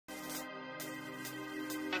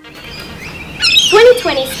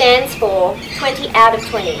2020 stands for 20 out of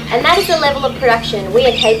 20, and that is the level of production we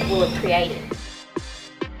are capable of creating.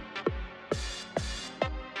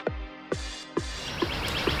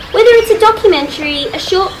 Whether it's a documentary, a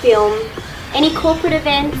short film, any corporate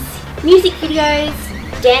events, music videos,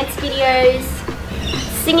 dance videos,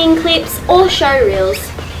 singing clips or show reels,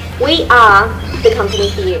 we are the company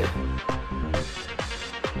for you.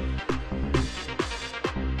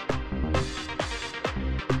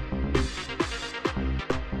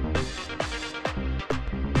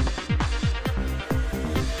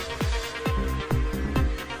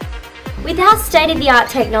 With our state-of-the-art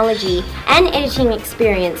technology and editing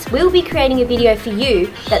experience, we'll be creating a video for you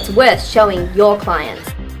that's worth showing your clients.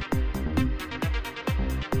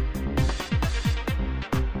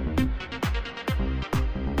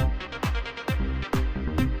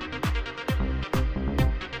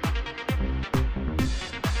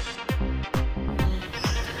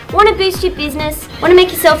 Want to boost your business? Want to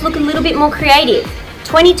make yourself look a little bit more creative?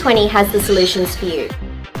 2020 has the solutions for you.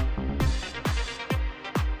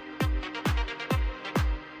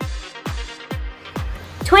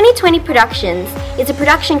 2020 Productions is a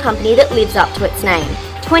production company that lives up to its name.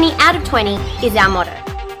 20 out of 20 is our motto.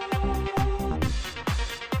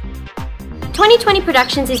 2020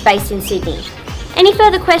 Productions is based in Sydney. Any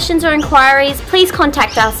further questions or inquiries, please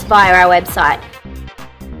contact us via our website